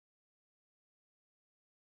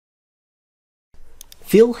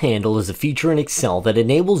Fill handle is a feature in Excel that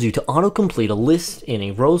enables you to autocomplete a list in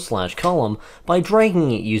a row/column by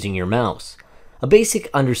dragging it using your mouse. A basic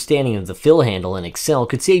understanding of the fill handle in Excel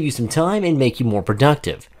could save you some time and make you more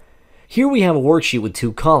productive. Here we have a worksheet with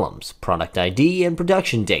two columns, product ID and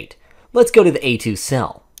production date. Let's go to the A2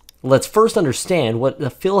 cell. Let's first understand what the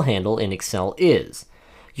fill handle in Excel is.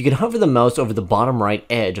 You can hover the mouse over the bottom right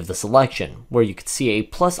edge of the selection, where you can see a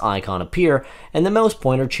plus icon appear, and the mouse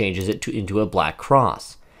pointer changes it into a black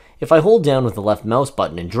cross. If I hold down with the left mouse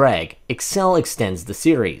button and drag, Excel extends the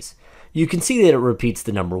series. You can see that it repeats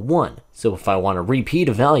the number 1, so if I want to repeat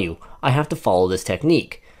a value, I have to follow this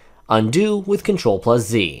technique. Undo with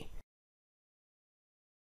Ctrl+Z.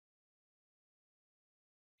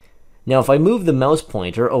 Now if I move the mouse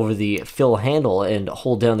pointer over the fill handle and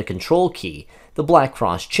hold down the Control key, the black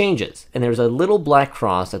cross changes, and there's a little black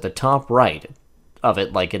cross at the top right of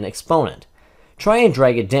it like an exponent. Try and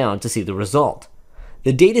drag it down to see the result.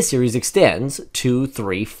 The data series extends 2,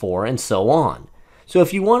 3, 4, and so on. So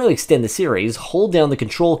if you want to extend the series, hold down the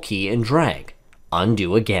Control key and drag.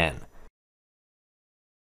 Undo again.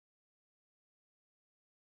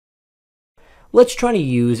 Let's try to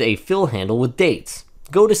use a fill handle with dates.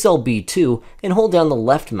 Go to cell B2 and hold down the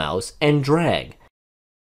left mouse and drag.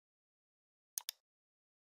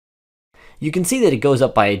 You can see that it goes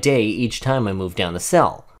up by a day each time I move down the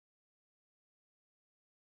cell.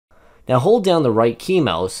 Now hold down the right key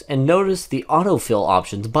mouse and notice the autofill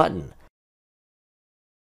options button.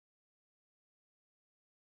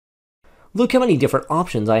 Look how many different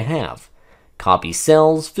options I have. Copy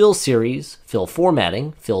cells, fill series, fill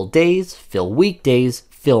formatting, fill days, fill weekdays,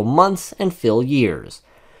 fill months, and fill years.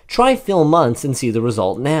 Try fill months and see the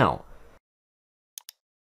result now.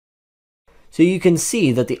 So you can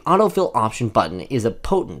see that the autofill option button is a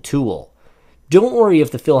potent tool. Don't worry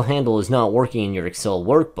if the fill handle is not working in your Excel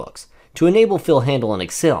workbooks. To enable fill handle in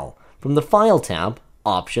Excel, from the File tab,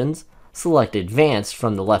 Options, select Advanced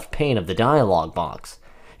from the left pane of the dialog box.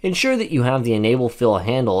 Ensure that you have the Enable Fill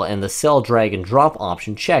Handle and the Cell Drag and Drop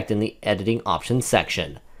option checked in the Editing Options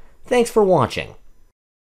section. Thanks for watching.